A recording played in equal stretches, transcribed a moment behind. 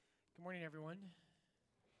Good morning, everyone.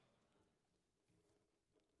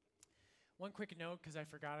 One quick note, because I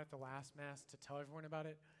forgot at the last Mass to tell everyone about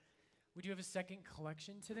it. We do have a second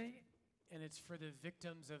collection today, and it's for the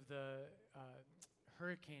victims of the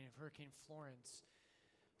Hurricane Florence.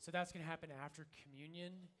 So that's going to happen after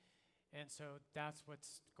communion, and so that's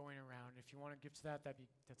what's going around. If you want to give to that,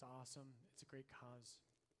 that's awesome. It's a great cause.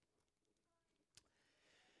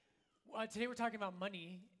 Today we're talking about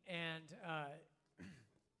money, and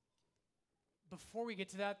before we get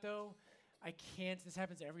to that, though, this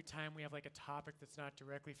happens every time we have like a topic that's not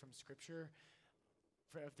directly from Scripture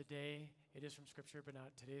of the day. It is from Scripture, but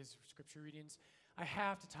not today's Scripture readings. I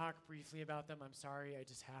have to talk briefly about them. I'm sorry, I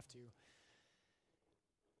just have to.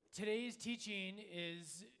 Today's teaching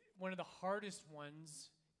is one of the hardest ones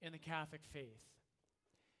in the Catholic faith.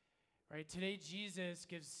 Right? Today, Jesus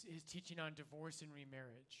gives his teaching on divorce and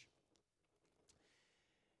remarriage.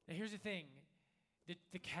 Now, here's the thing.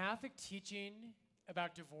 The Catholic teaching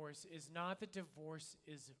about divorce is not that divorce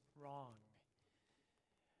is wrong.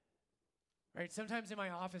 Right? Sometimes in my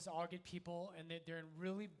office, I'll get people, and they're in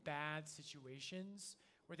really bad situations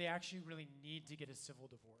where they actually really need to get a civil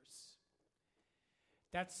divorce.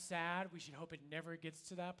 That's sad. We should hope it never gets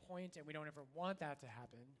to that point, and we don't ever want that to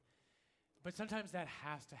happen. But sometimes that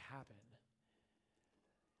has to happen.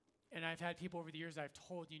 And I've had people over the years I've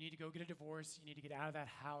told, you need to go get a divorce, you need to get out of that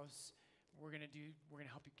house. We're going to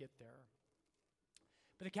help you get there.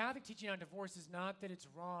 But the Catholic teaching on divorce is not that it's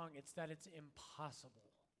wrong, it's that it's impossible.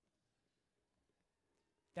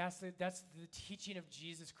 That's the teaching of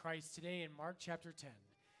Jesus Christ today in Mark chapter 10.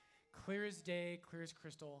 Clear as day, clear as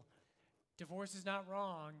crystal. Divorce is not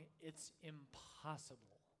wrong, it's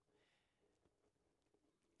impossible.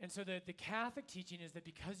 And so the Catholic teaching is that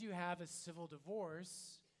because you have a civil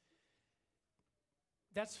divorce,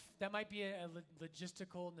 that might be a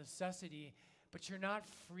logistical necessity, but you're not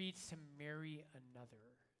free to marry another.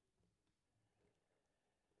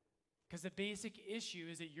 Because the basic issue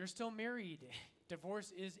is that you're still married.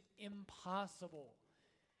 Divorce is impossible.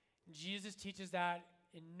 Jesus teaches that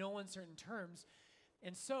in no uncertain terms.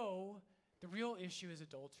 And so the real issue is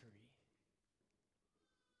adultery.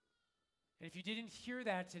 And if you didn't hear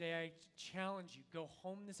that today, I challenge you, go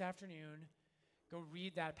home this afternoon, go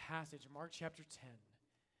read that passage, Mark chapter 10.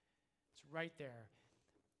 It's right there.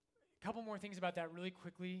 A couple more things about that really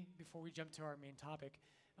quickly before we jump to our main topic.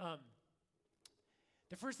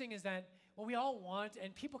 The first thing is that what we all want,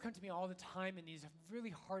 and people come to me all the time in these really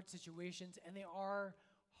hard situations, and they are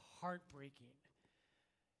heartbreaking.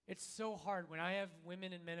 It's so hard when I have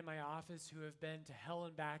women and men in my office who have been to hell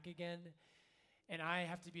and back again, and I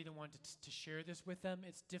have to be the one to share this with them.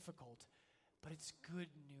 It's difficult, but it's good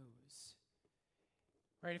news.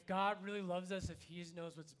 Right? If God really loves us, if he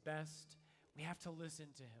knows what's best, we have to listen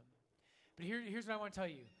to him. But here's what I want to tell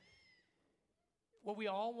you. What we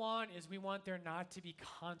all want is we want there not to be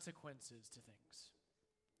consequences to things.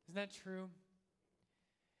 Isn't that true?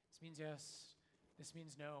 This means yes. This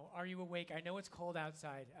means no. Are you awake? I know it's cold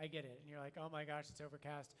outside. I get it. And you're like, oh my gosh, it's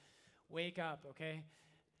overcast. Wake up, okay?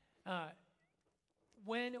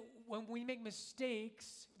 When we make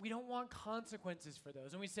mistakes, we don't want consequences for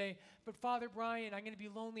those. And we say, but Father Brian, I'm going to be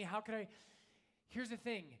lonely. How could I? Here's the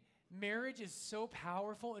thing. Marriage is so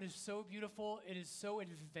powerful. It is so beautiful. It is so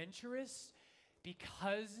adventurous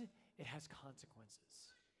because it has consequences.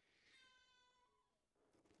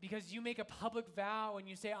 Because you make a public vow and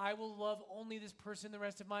you say, I will love only this person the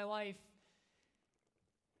rest of my life.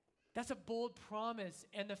 That's a bold promise,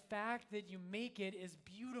 and the fact that you make it is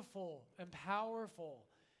beautiful and powerful.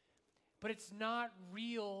 But it's not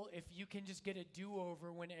real if you can just get a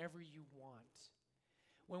do-over whenever you want.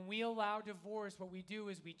 When we allow divorce, what we do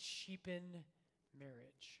is we cheapen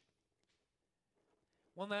marriage.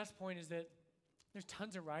 One last point is that there's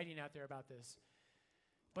tons of writing out there about this.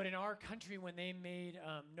 But in our country, when they made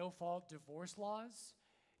no-fault divorce laws,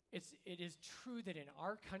 it is true that in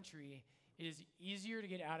our country, it is easier to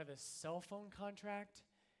get out of a cell phone contract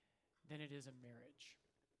than it is a marriage.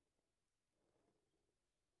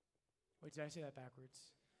 Wait, did I say that backwards?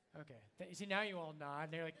 Okay. You see, now you all nod.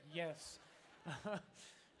 They're like, yes.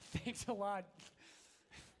 Thanks a lot.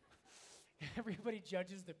 Everybody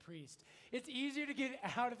judges the priest. It's easier to get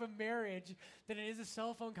out of a marriage than it is a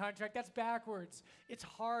cell phone contract. That's backwards. It's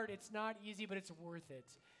hard. It's not easy, but it's worth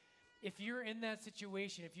it. If you're in that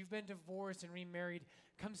situation, if you've been divorced and remarried,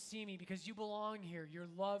 come see me because you belong here. You're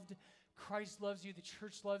loved. Christ loves you. The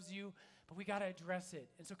church loves you. But we got to address it.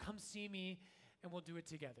 And so come see me and we'll do it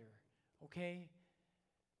together. Okay?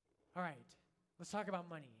 All right. Let's talk about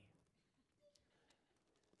money.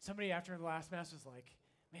 Somebody after the last Mass was like,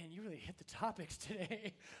 man, you really hit the topics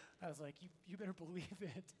today. I was like, you better believe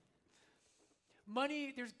it.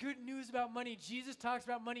 Money, there's good news about money. Jesus talks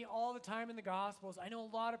about money all the time in the Gospels. I know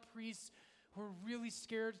a lot of priests who are really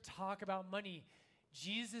scared to talk about money.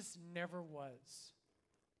 Jesus never was.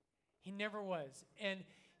 He never was. And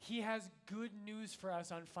he has good news for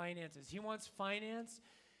us on finances. He wants finance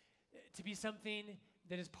to be something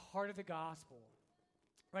that is part of the gospel.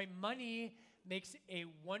 Right? Money makes a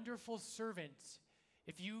wonderful servant.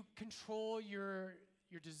 If you control your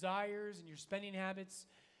desires and your spending habits,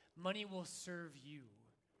 money will serve you.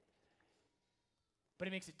 But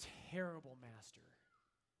it makes a terrible master.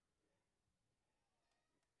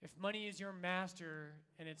 If money is your master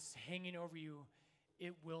and it's hanging over you,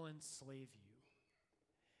 it will enslave you.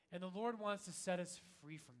 And the Lord wants to set us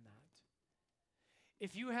free from that.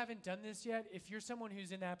 If you haven't done this yet, if you're someone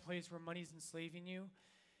who's in that place where money's enslaving you,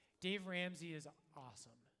 Dave Ramsey is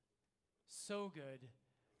awesome. So good.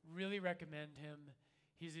 Really recommend him.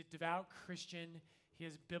 He's a devout Christian. He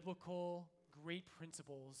has biblical, great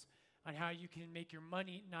principles on how you can make your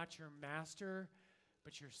money not your master,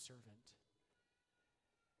 but your servant.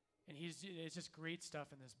 And it's just great stuff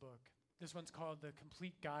in this book. This one's called The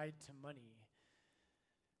Complete Guide to Money.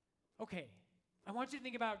 Okay, I want you to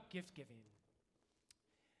think about gift giving.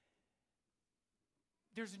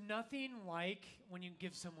 There's nothing like when you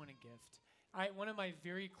give someone a gift. One of my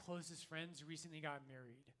very closest friends recently got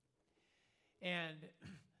married. And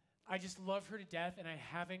I just love her to death, and I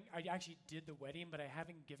actually did the wedding, but I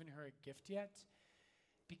haven't given her a gift yet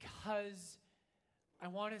because I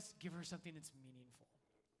want to give her something that's meaningful.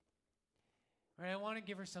 Right? I want to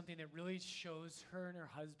give her something that really shows her and her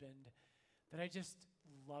husband that I just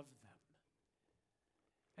love them.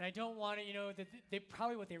 And I don't want to, that they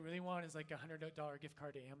probably what they really want is like a $100 gift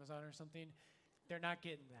card to Amazon or something. They're not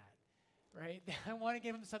getting that, right? I want to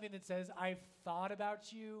give them something that says, I've thought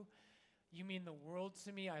about you. You mean the world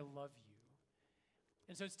to me. I love you.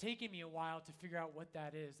 And so it's taken me a while to figure out what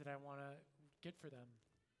that is that I want to get for them.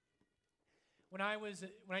 When I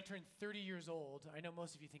turned 30 years old, I know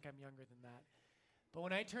most of you think I'm younger than that, but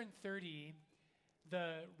when I turned 30,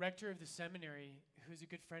 the rector of the seminary, who's a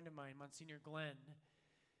good friend of mine, Monsignor Glenn,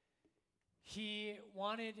 he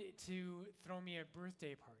wanted to throw me a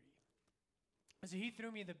birthday party. So he threw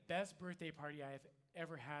me the best birthday party I have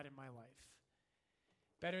ever had in my life.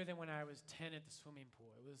 Better than when I was 10 at the swimming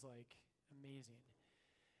pool. It was like amazing.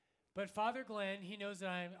 But Father Glenn, he knows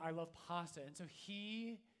that I love pasta. And so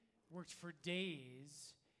he worked for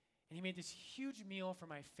days, and he made this huge meal for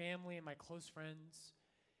my family and my close friends.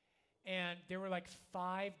 And there were like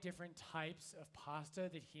 5 different types of pasta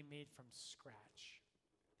that he made from scratch.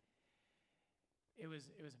 It was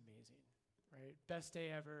amazing, right? Best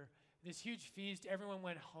day ever. This huge feast. Everyone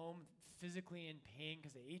went home physically in pain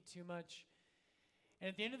because they ate too much. And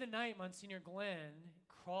at the end of the night, Monsignor Glenn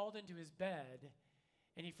crawled into his bed,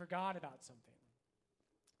 and he forgot about something.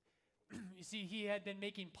 You see, he had been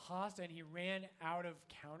making pasta, and he ran out of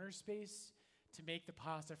counter space to make the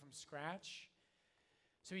pasta from scratch.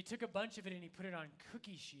 So he took a bunch of it, and he put it on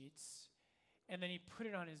cookie sheets, and then he put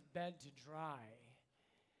it on his bed to dry.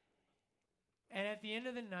 And at the end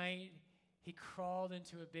of the night, he crawled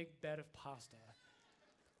into a big bed of pasta.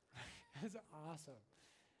 It was awesome.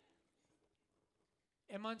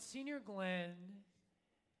 And Monsignor Glenn,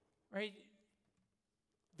 right,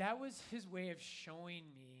 that was his way of showing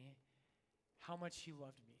me how much he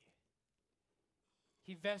loved me.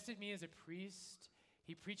 He vested me as a priest.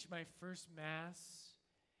 He preached my first Mass.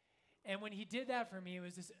 And when he did that for me, it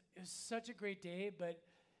was such a great day, but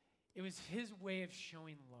it was his way of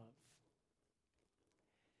showing love.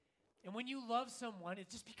 And when you love someone, it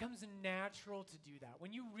just becomes natural to do that.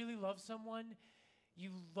 When you really love someone, you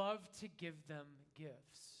love to give them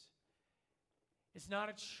gifts. It's not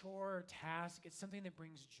a chore or task. It's something that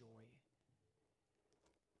brings joy.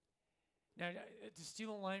 Now, to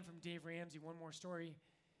steal a line from Dave Ramsey, one more story.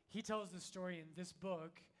 He tells the story in this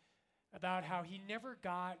book about how he never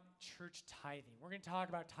got church tithing. We're going to talk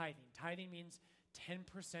about tithing. Tithing means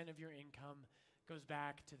 10% of your income goes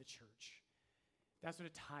back to the church. That's what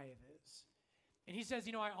a tithe is. And he says,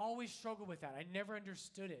 I always struggled with that. I never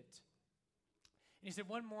understood it. And he said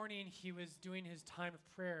one morning he was doing his time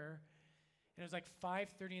of prayer, and it was like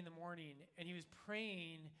 5:30 in the morning, and he was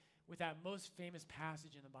praying with that most famous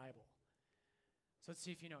passage in the Bible. So let's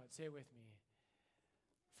see if you know it. Say it with me.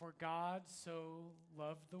 For God so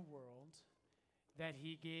loved the world that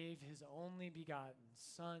he gave his only begotten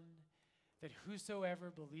Son, that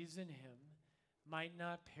whosoever believes in him might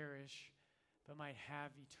not perish, but might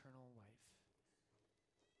have eternal life.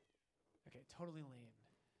 Okay, totally lame.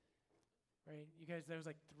 Right? You guys, there was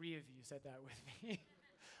like 3 of you said that with me.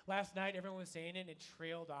 Last night, everyone was saying it, and it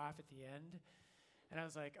trailed off at the end. And I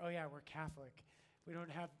was like, oh yeah, we're Catholic. We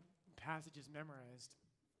don't have passages memorized.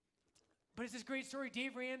 But it's this great story.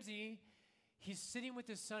 Dave Ramsey, he's sitting with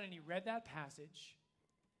his son and he read that passage.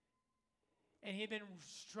 And he had been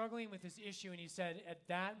struggling with this issue, and he said, at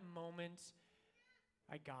that moment,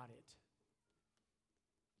 I got it.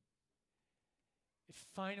 It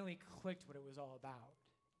finally clicked what it was all about.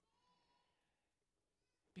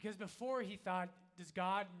 Because before he thought, does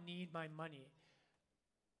God need my money?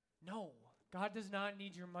 No, God does not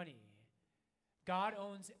need your money. God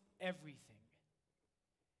owns everything.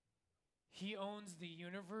 He owns the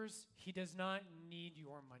universe. He does not need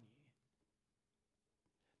your money.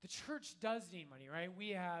 The church does need money, right? We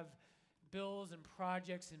have bills and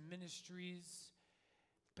projects and ministries,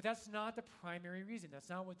 but that's not the primary reason. That's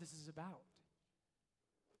not what this is about.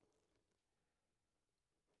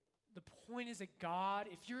 The point is that God,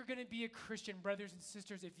 if you're going to be a Christian, brothers and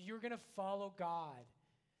sisters, if you're going to follow God,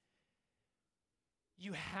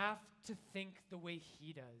 you have to think the way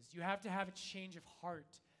He does. You have to have a change of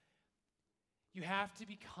heart. You have to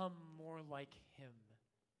become more like Him.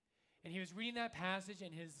 And he was reading that passage,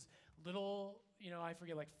 and his little, I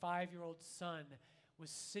forget, like 5-year-old son was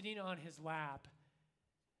sitting on his lap,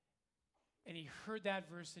 and he heard that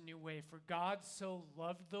verse a new way. For God so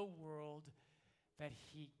loved the world that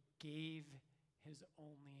He gave His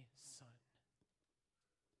only Son.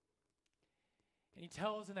 And he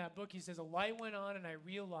tells in that book, he says, a light went on, and I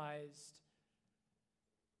realized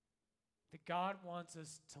that God wants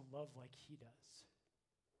us to love like He does.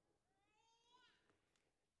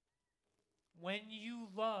 When you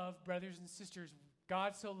love, brothers and sisters,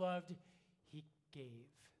 God so loved, He gave.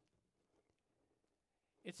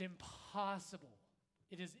 It's impossible.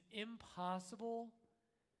 It is impossible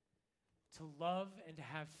to love and to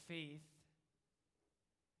have faith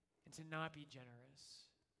and to not be generous.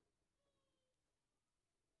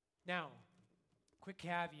 Now, quick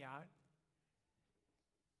caveat,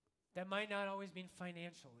 that might not always mean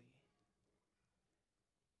financially.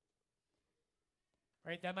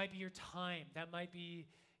 Right? That might be your time. That might be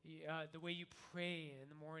the way you pray in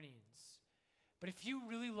the mornings. But if you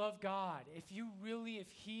really love God, if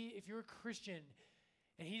you're a Christian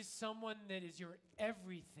and He's someone that is your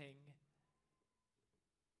everything,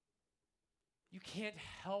 you can't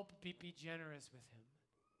help but be generous with Him.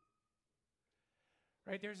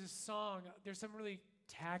 Right? There's a song, there's some really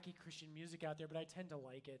tacky Christian music out there, but I tend to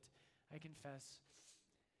like it, I confess.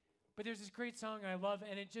 But there's this great song I love,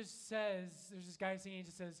 and it just says, there's this guy singing, it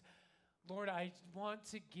just says, Lord, I want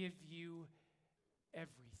to give You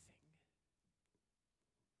everything.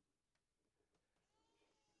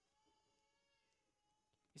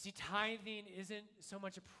 You see, tithing isn't so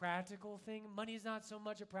much a practical thing. Money is not so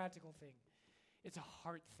much a practical thing. It's a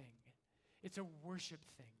heart thing. It's a worship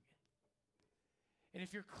thing. And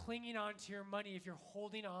if you're clinging on to your money, if you're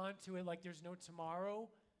holding on to it like there's no tomorrow,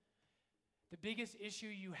 the biggest issue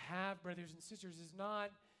you have, brothers and sisters, is not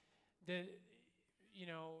that,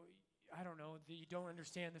 that you don't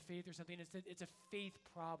understand the faith or something. It's a faith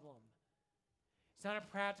problem. It's not a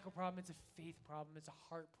practical problem. It's a faith problem. It's a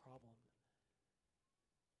heart problem.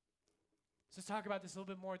 So let's talk about this a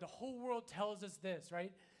little bit more. The whole world tells us this,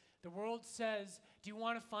 right? The world says, do you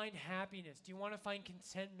want to find happiness? Do you want to find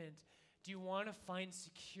contentment? Do you want to find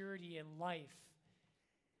security in life?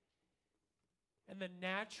 And the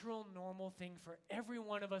natural, normal thing for every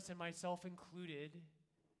one of us, and myself included,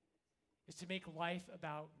 is to make life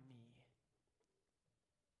about me.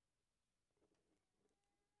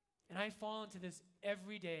 And I fall into this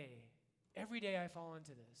every day. Every day I fall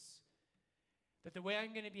into this. That the way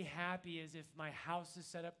I'm going to be happy is if my house is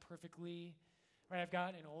set up perfectly. Right, I've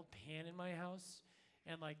got an old pan in my house,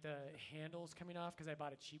 and like the handle's coming off because I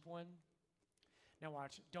bought a cheap one. Now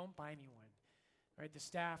watch, don't buy me one. Right, the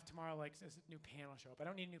staff tomorrow likes this new pan will show up. I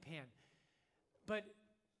don't need a new pan. But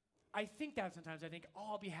I think that sometimes. I think,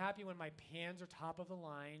 I'll be happy when my pans are top of the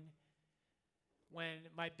line, when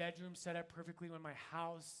my bedroom's set up perfectly, when my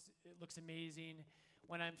house it looks amazing,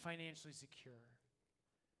 when I'm financially secure.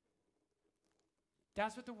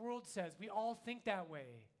 That's what the world says. We all think that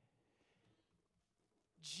way.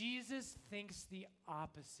 Jesus thinks the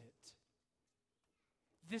opposite.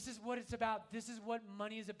 This is what it's about. This is what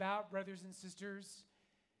money is about, brothers and sisters.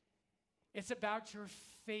 It's about your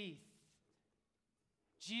faith.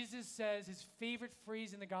 Jesus says his favorite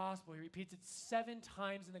phrase in the gospel, he repeats it 7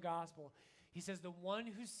 times in the gospel. He says, the one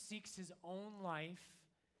who seeks his own life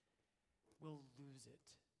will lose it.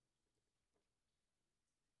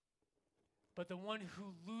 But the one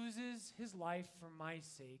who loses his life for my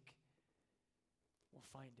sake will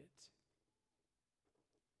find it.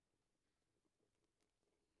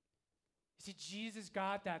 See, Jesus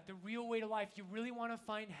got that. The real way to life. You really want to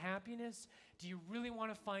find happiness? Do you really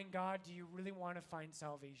want to find God? Do you really want to find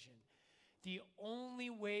salvation? The only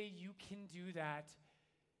way you can do that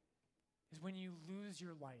is when you lose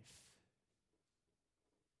your life.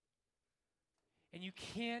 And you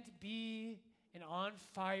can't be an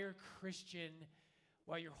on-fire Christian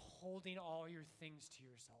while you're holding all your things to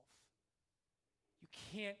yourself. You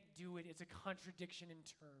can't do it. It's a contradiction in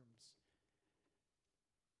terms.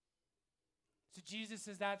 So Jesus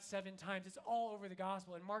says that 7 times. It's all over the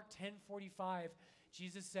gospel. In Mark 10:45,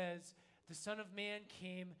 Jesus says, the Son of Man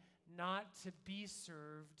came not to be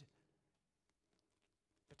served,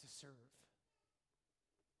 but to serve.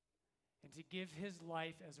 And to give his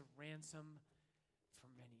life as a ransom for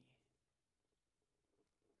many.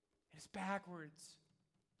 And it's backwards.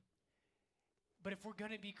 But if we're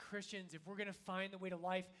going to be Christians, if we're going to find the way to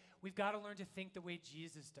life, we've got to learn to think the way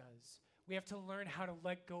Jesus does. We have to learn how to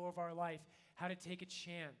let go of our life, how to take a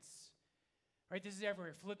chance. Right? This is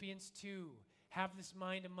everywhere. Philippians 2, have this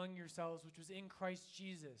mind among yourselves, which was in Christ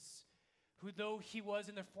Jesus, who though he was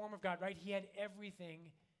in the form of God, right? He had everything,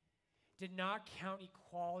 did not count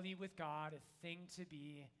equality with God a thing to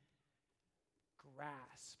be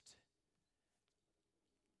grasped.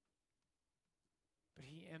 But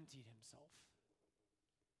he emptied himself.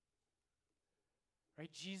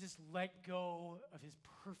 Right? Jesus let go of his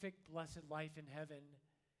perfect, blessed life in heaven.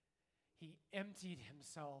 He emptied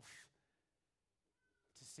himself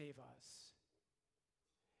to save us.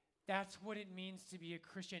 That's what it means to be a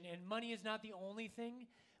Christian. And money is not the only thing,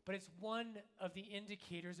 but it's one of the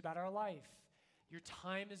indicators about our life. Your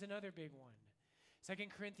time is another big one. 2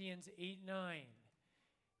 Corinthians 8:9.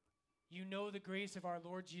 You know the grace of our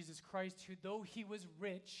Lord Jesus Christ, who though he was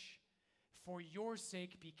rich, for your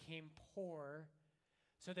sake became poor,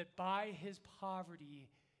 so that by his poverty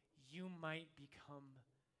you might become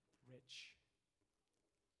rich.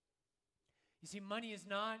 You see, money is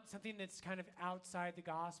not something that's kind of outside the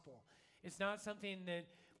gospel. It's not something that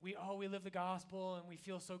we live the gospel and we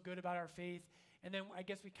feel so good about our faith, and then I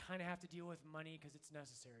guess we kind of have to deal with money because it's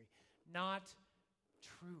necessary. Not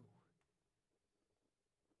true.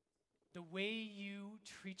 The way you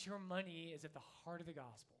treat your money is at the heart of the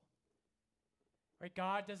gospel. Right?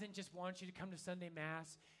 God doesn't just want you to come to Sunday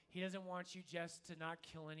Mass. He doesn't want you just to not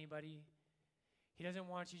kill anybody. He doesn't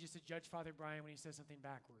want you just to judge Father Brian when he says something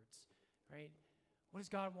backwards. Right? What does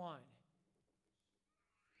God want?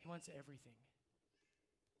 He wants everything.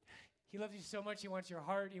 He loves you so much. He wants your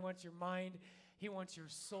heart. He wants your mind. He wants your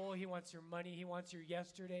soul. He wants your money. He wants your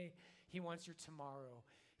yesterday. He wants your tomorrow.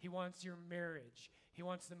 He wants your marriage. He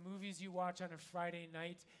wants the movies you watch on a Friday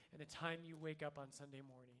night and the time you wake up on Sunday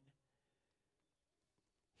morning.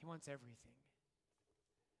 He wants everything.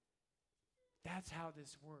 That's how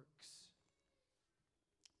this works.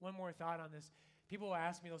 One more thought on this. People will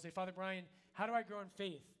ask me, they'll say, Father Brian, how do I grow in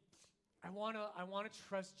faith? I want to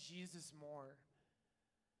trust Jesus more.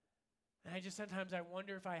 And sometimes I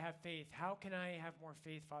wonder if I have faith. How can I have more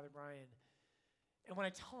faith, Father Brian? And what I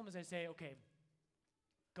tell them is I say, okay,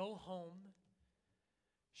 go home,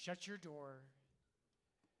 shut your door,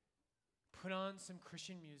 put on some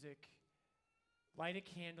Christian music, light a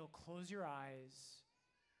candle, close your eyes,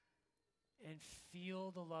 and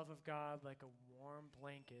feel the love of God like a warm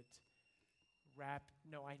blanket wrapped.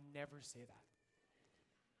 No, I never say that.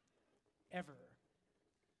 Ever.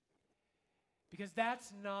 Because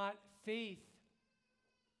that's not faith.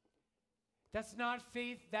 That's not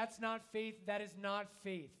faith. That's not faith. That is not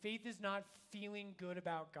faith. Faith is not feeling good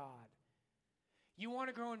about God. You want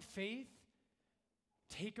to grow in faith?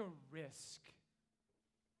 Take a risk.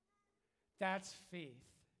 That's faith.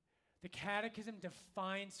 The Catechism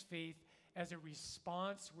defines faith as a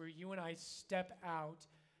response where you and I step out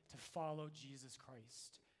to follow Jesus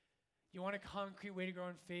Christ. You want a concrete way to grow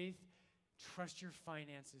in faith? Trust your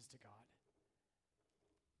finances to God.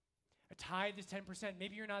 A tithe is 10%.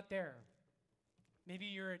 Maybe you're not there. Maybe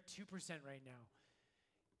you're at 2% right now.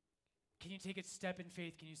 Can you take a step in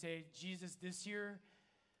faith? Can you say, Jesus, this year,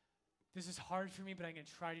 this is hard for me, but I'm going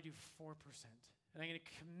to try to do 4%. And I'm going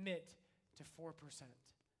to commit to 4%.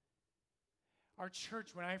 Our church,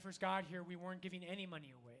 when I first got here, we weren't giving any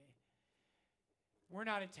money away. We're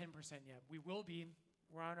not at 10% yet. We will be.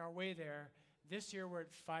 We're on our way there. This year, we're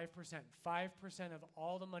at 5%. 5% of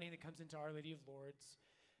all the money that comes into Our Lady of Lourdes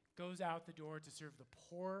goes out the door to serve the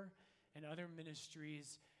poor and other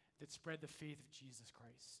ministries that spread the faith of Jesus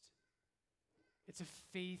Christ. It's a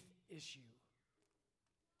faith issue.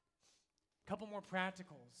 A couple more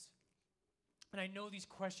practicals. And I know these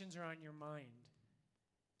questions are on your mind.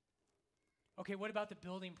 Okay, what about the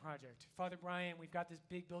building project? Father Brian, we've got this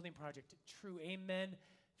big building project. True, amen.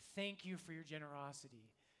 Thank you for your generosity.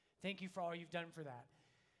 Thank you for all you've done for that.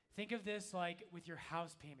 Think of this like with your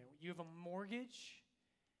house payment. You have a mortgage,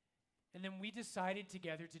 and then we decided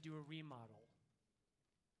together to do a remodel.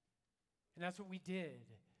 And that's what we did.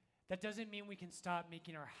 That doesn't mean we can stop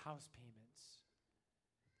making our house payments.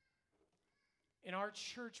 In our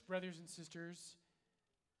church, brothers and sisters,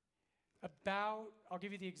 I'll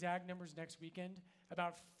give you the exact numbers next weekend,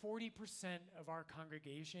 about 40% of our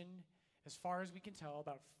congregation, as far as we can tell,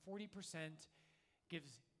 about 40%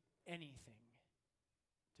 gives anything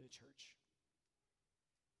to the church.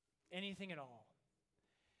 Anything at all.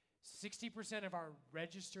 60% of our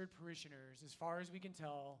registered parishioners, as far as we can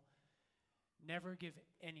tell, never give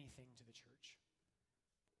anything to the church.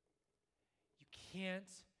 You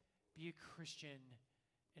can't be a Christian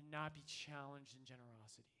and not be challenged in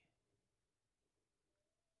generosity.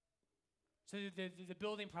 So the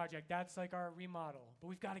building project, that's like our remodel, but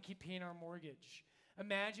we've got to keep paying our mortgage.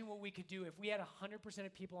 Imagine what we could do if we had 100%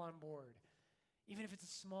 of people on board, even if it's a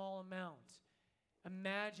small amount.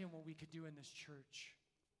 Imagine what we could do in this church.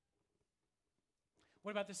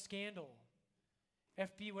 What about the scandal?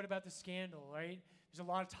 FB, what about the scandal, right? There's a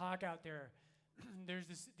lot of talk out there. There's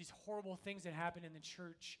these horrible things that happen in the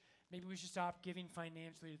church. Maybe we should stop giving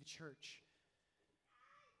financially to the church.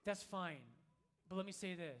 That's fine. But let me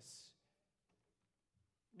say this.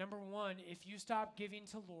 Number one, if you stop giving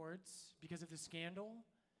to Lord's because of the scandal,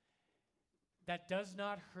 that does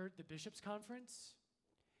not hurt the Bishops' Conference,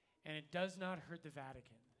 and it does not hurt the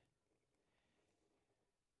Vatican.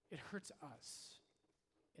 It hurts us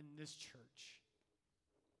in this church.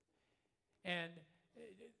 And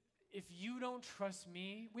if you don't trust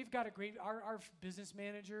me, we've got our business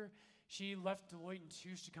manager, she left Deloitte &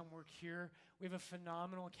 Touche to come work here. We have a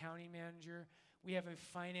phenomenal accounting manager. We have a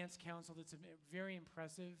finance council that's very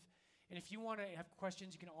impressive. And if you want to have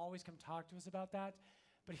questions, you can always come talk to us about that.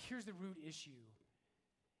 But here's the root issue.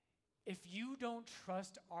 If you don't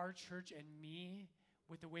trust our church and me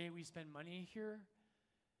with the way we spend money here,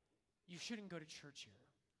 you shouldn't go to church here.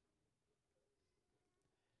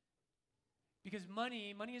 Because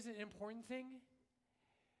money is an important thing,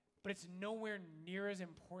 but it's nowhere near as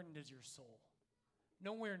important as your soul.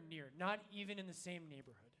 Nowhere near, not even in the same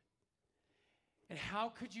neighborhood. And how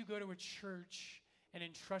could you go to a church and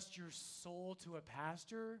entrust your soul to a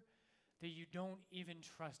pastor that you don't even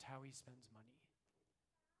trust how he spends money?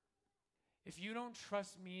 If you don't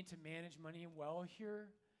trust me to manage money well here,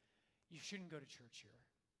 you shouldn't go to church here.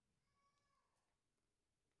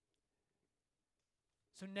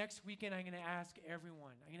 So next weekend, I'm going to ask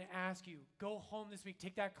everyone, I'm going to ask you, go home this week,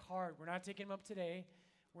 take that card. We're not taking them up today.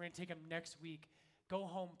 We're going to take them next week. Go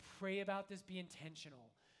home, pray about this, be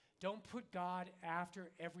intentional. Don't put God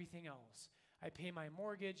after everything else. I pay my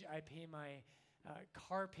mortgage, I pay my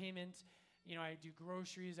car payment, I do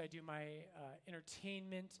groceries, I do my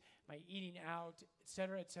entertainment, my eating out, et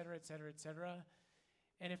cetera, et cetera, et cetera, et cetera.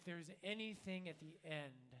 And if there's anything at the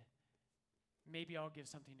end, maybe I'll give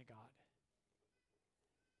something to God.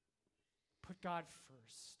 Put God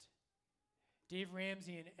first. Dave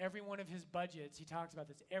Ramsey, in every one of his budgets, he talks about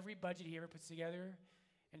this. Every budget he ever puts together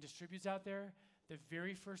and distributes out there, the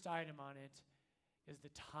very first item on it is the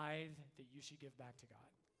tithe that you should give back to God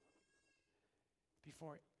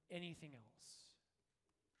before anything else.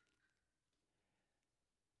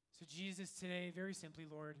 So Jesus, today, very simply,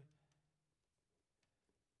 Lord,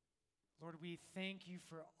 we thank you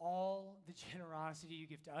for all the generosity you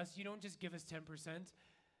give to us. You don't just give us 10%.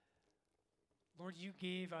 Lord, you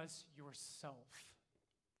gave us yourself.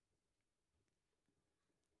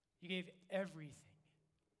 You gave everything.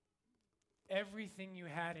 Everything you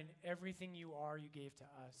had and everything you are, you gave to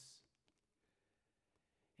us.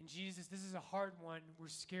 And Jesus, this is a hard one. We're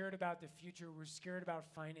scared about the future. We're scared about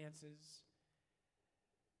finances.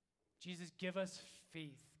 Jesus, give us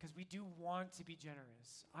faith, because we do want to be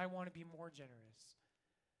generous. I want to be more generous.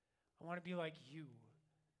 I want to be like you.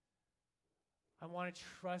 I want to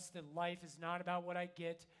trust that life is not about what I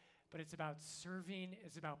get, but it's about serving,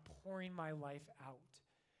 it's about pouring my life out.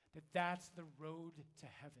 That's the road to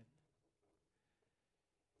heaven.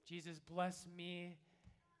 Jesus, bless me,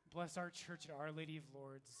 bless our church at Our Lady of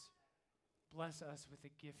Lourdes. Bless us with the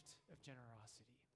gift of generosity.